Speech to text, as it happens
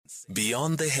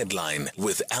Beyond the Headline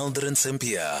with Aldrin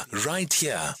Sampear, right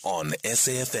here on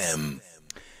SAFM.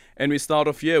 And we start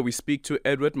off here. We speak to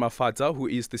Edward Mafadza, who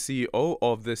is the CEO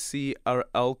of the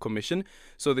CRL Commission.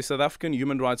 So the South African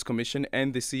Human Rights Commission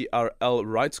and the CRL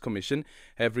Rights Commission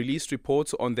have released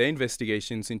reports on their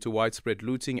investigations into widespread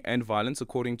looting and violence.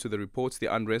 According to the reports, the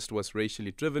unrest was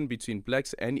racially driven between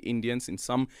blacks and Indians in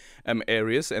some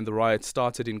areas, and the riots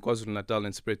started in KwaZulu-Natal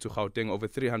and spread to Gauteng. Over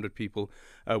 300 people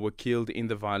were killed in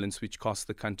the violence, which cost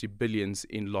the country billions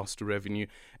in lost revenue.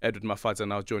 Edward Mafadza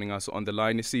now joining us on the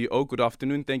line. CEO, good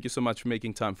afternoon. Thank you so much for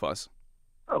making time for us.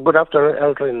 Good afternoon,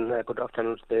 Aldrin. Good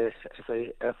afternoon to the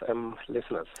SAFM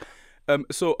listeners.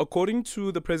 So according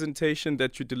to the presentation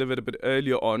that you delivered a bit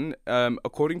earlier on,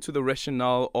 according to the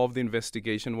rationale of the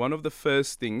investigation, one of the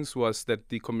first things was that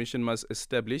the Commission must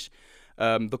establish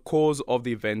the cause of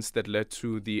the events that led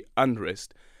to the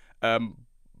unrest.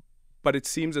 But it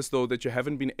seems as though that you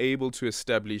haven't been able to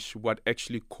establish what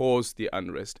actually caused the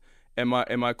unrest. Am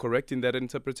I correct in that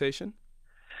interpretation?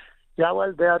 Yeah,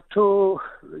 well, there are two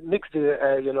mixed,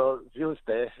 views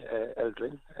there,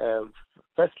 Aldrin.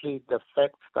 Firstly, the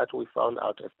facts that we found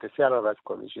out at the CRL Rights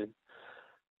Commission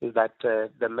is that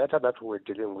the matter that we're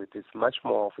dealing with is much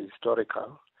more of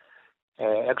historical.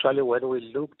 Actually, when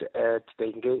we looked at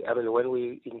when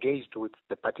we engaged with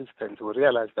the participants, we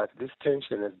realized that this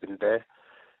tension has been there,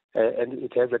 and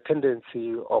it has a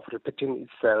tendency of repeating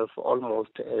itself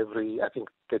almost every,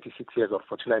 36 years or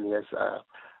 49 years.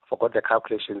 Forgot the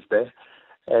calculations there.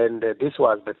 And this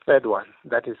was the third one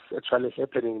that is actually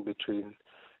happening between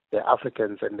the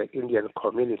Africans and the Indian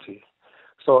community.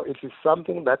 So it is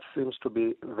something that seems to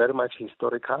be very much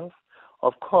historical.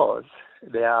 Of course,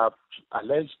 there are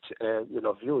alleged,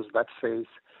 views that says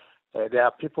there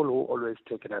are people who always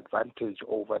take an advantage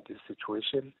over this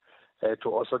situation to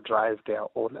also drive their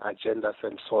own agendas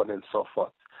and so on and so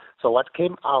forth. So what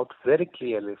came out very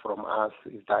clearly from us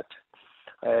is that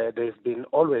there's been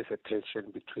always a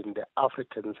tension between the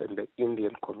Africans and the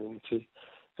Indian community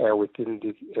within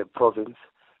the province,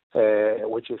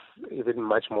 which is even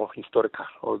much more historical,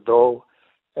 although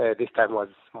this time was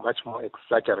much more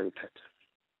exaggerated.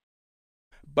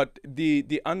 But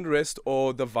the unrest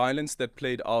or the violence that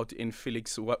played out in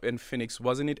Phoenix,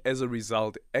 wasn't it as a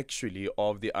result actually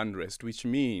of the unrest, which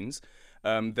means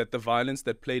that the violence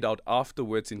that played out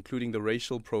afterwards, including the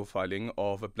racial profiling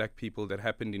of black people that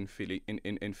happened in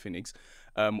Phoenix,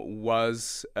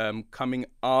 was coming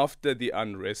after the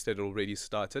unrest had already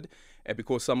started,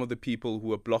 because some of the people who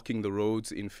were blocking the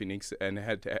roads in Phoenix and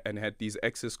had these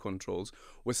access controls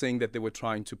were saying that they were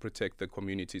trying to protect the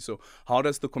community. So how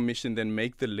does the Commission then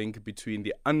make the link between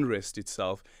the unrest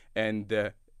itself and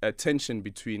the tension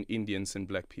between Indians and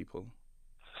black people?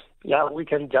 Yeah, we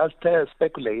can just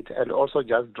speculate and also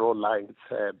just draw lines,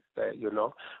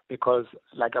 because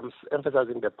like I'm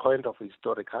emphasizing the point of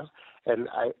historical, and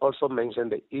I also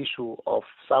mentioned the issue of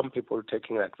some people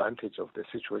taking advantage of the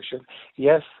situation.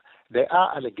 Yes, there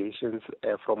are allegations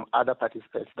from other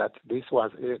participants that this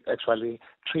was actually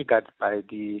triggered by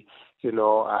the,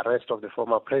 arrest of the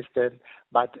former president.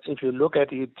 But if you look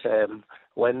at it,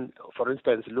 when, for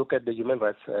instance, look at the Human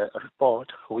Rights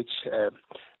report, which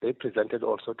they presented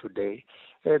also today,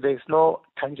 there's no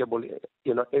tangible,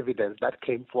 evidence that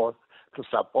came forth to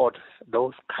support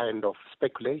those kind of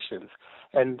speculations.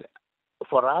 And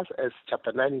for us as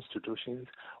Chapter 9 institutions,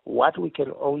 what we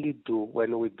can only do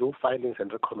when we do findings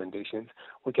and recommendations,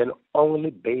 we can only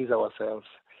base ourselves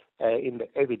in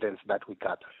the evidence that we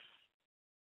gather.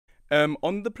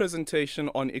 On the presentation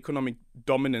on economic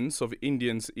dominance of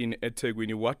Indians in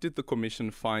eThekwini, what did the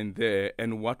Commission find there,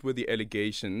 and what were the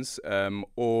allegations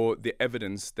or the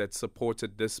evidence that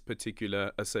supported this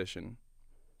particular assertion?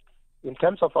 In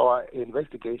terms of our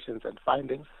investigations and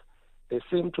findings, there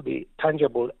seem to be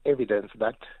tangible evidence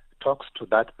that talks to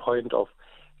that point of,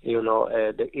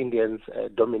 the Indians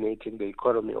dominating the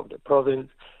economy of the province,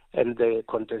 and the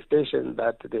contestation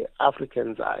that the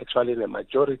Africans are actually in a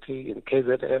majority in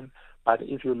KZN. But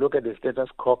if you look at the status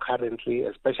quo currently,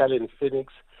 especially in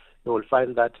Phoenix, you will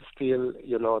find that still,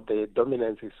 the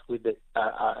dominance is with the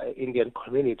Indian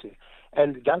community.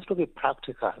 And just to be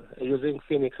practical, using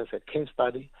Phoenix as a case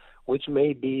study, which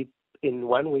may be in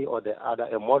one way or the other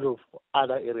a model for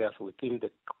other areas within the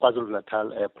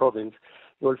KwaZulu-Natal province,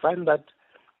 you will find that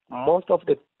most of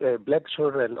the black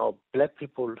children or black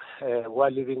people who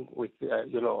are living with,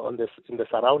 in the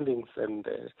surroundings and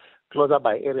closer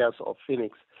by areas of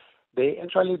Phoenix, they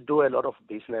actually do a lot of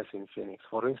business in Phoenix.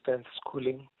 For instance,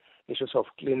 schooling, issues of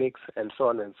clinics, and so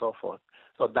on and so forth.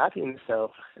 So that in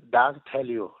itself does tell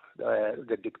you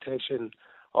the dictation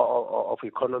of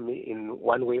economy in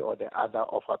one way or the other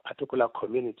of a particular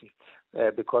community,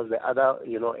 because the other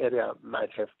area might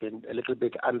have been a little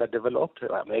bit underdeveloped,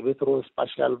 maybe through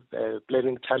spatial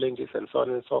planning challenges and so on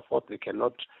and so forth. They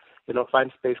cannot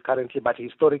find space currently, but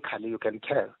historically you can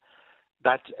tell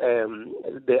that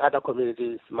the other community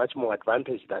is much more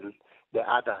advantaged than the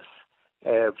others.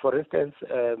 For instance,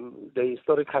 the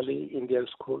historically Indian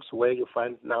schools where you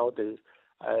find now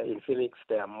in Phoenix,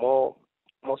 there are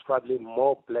most probably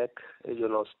more black,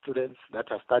 students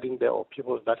that are studying there or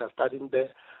people that are studying there.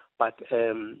 But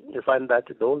you find that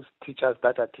those teachers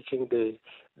that are teaching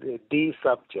the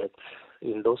subjects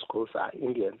in those schools are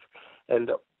Indians.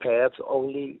 And perhaps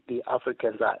only the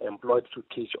Africans are employed to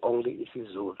teach only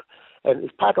isiZulu. And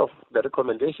it's part of the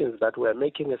recommendations that we're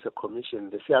making as a commission,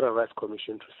 the CRL Rights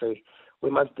Commission, to say we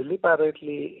must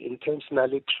deliberately,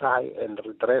 intentionally try and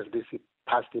redress these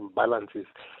past imbalances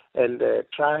and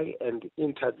try and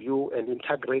interview and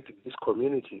integrate these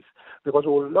communities, because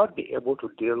we will not be able to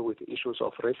deal with issues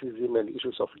of racism and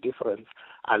issues of difference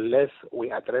unless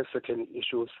we address certain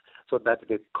issues so that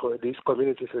these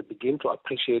communities will begin to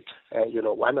appreciate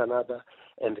one another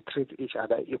and treat each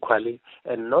other equally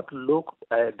and not look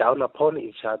down upon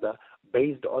each other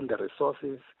based on the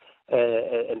resources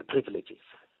and privileges.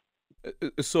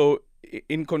 So,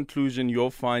 in conclusion,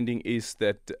 your finding is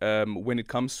that when it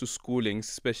comes to schooling,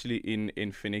 especially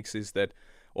in Phoenix, is that,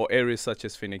 or areas such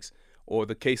as Phoenix, or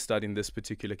the case study in this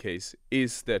particular case,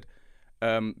 is that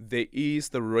there is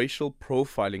the racial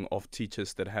profiling of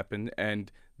teachers that happen,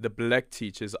 and the black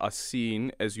teachers are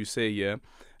seen, as you say here,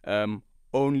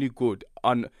 only good.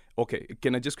 Okay,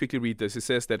 can I just quickly read this? It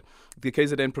says that the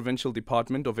KZN Provincial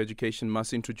Department of Education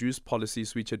must introduce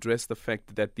policies which address the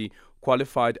fact that the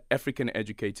qualified African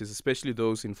educators, especially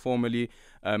those in formerly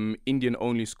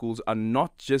Indian-only schools, are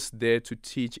not just there to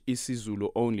teach isiZulu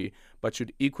only, but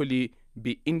should equally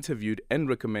be interviewed and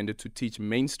recommended to teach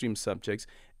mainstream subjects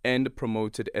and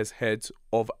promoted as heads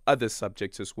of other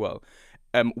subjects as well.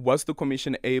 Was the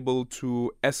Commission able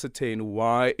to ascertain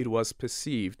why it was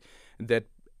perceived that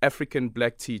African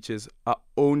black teachers are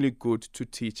only good to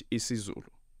teach isiZulu?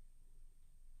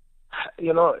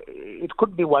 It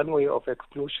could be one way of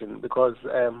exclusion because,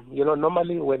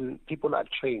 normally when people are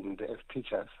trained as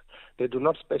teachers, they do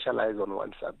not specialize on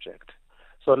one subject.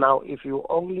 So now if you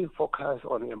only focus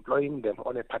on employing them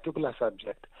on a particular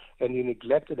subject and you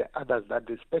neglect the others that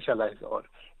they specialize on,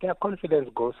 their confidence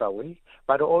goes away,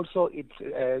 but also it,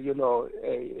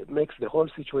 makes the whole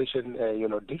situation,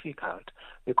 difficult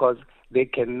because they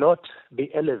cannot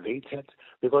be elevated,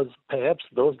 because perhaps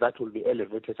those that will be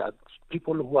elevated are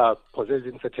people who are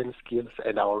possessing certain skills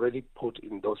and are already put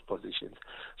in those positions.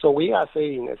 So we are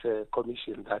saying as a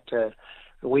commission that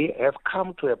we have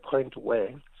come to a point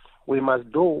where we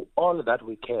must do all that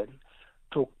we can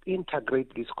to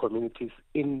integrate these communities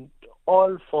in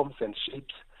all forms and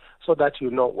shapes so that,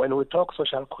 when we talk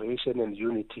social cohesion and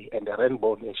unity and a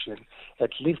rainbow nation,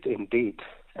 at least indeed,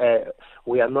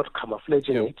 we are not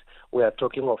camouflaging it. We are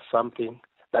talking of something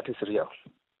that is real.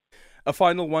 A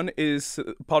final one is,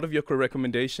 part of your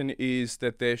recommendation is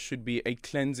that there should be a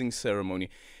cleansing ceremony.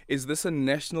 Is this a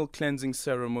national cleansing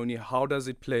ceremony? How does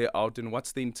it play out, and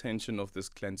what's the intention of this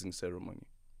cleansing ceremony?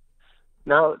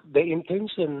 Now, the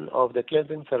intention of the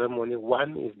cleansing ceremony,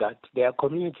 one is that there are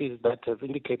communities that have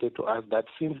indicated to us that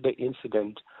since the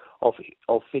incident of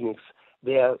Phoenix,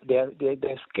 they're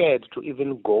scared to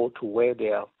even go to where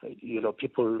their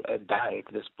people died,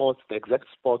 the exact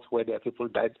spots where their people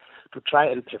died, to try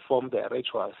and perform their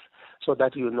rituals, so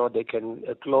that they can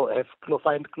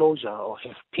find closure or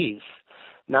have peace.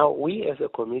 Now, we as a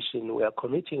commission, we are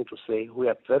committing to say we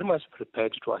are very much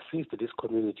prepared to assist these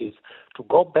communities to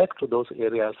go back to those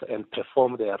areas and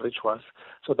perform their rituals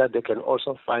so that they can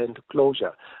also find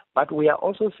closure. But we are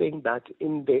also saying that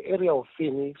in the area of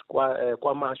Phoenix,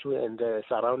 KwaMashu and the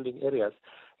surrounding areas,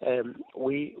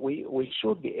 we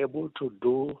should be able to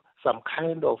do some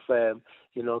kind of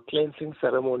cleansing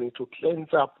ceremony to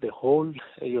cleanse up the whole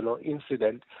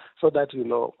incident, so that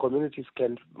communities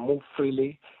can move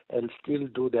freely and still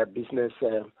do their business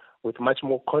with much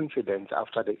more confidence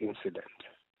after the incident.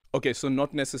 Okay, so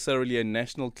not necessarily a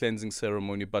national cleansing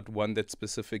ceremony, but one that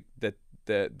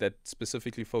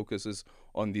specifically focuses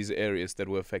on these areas that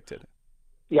were affected.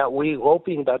 Yeah, we're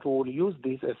hoping that we will use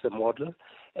this as a model,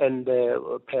 and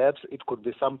perhaps it could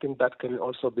be something that can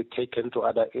also be taken to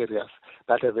other areas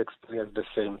that have experienced the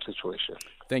same situation.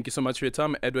 Thank you so much for your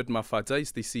time. Edward Mafadza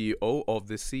is the CEO of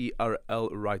the CRL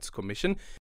Rights Commission.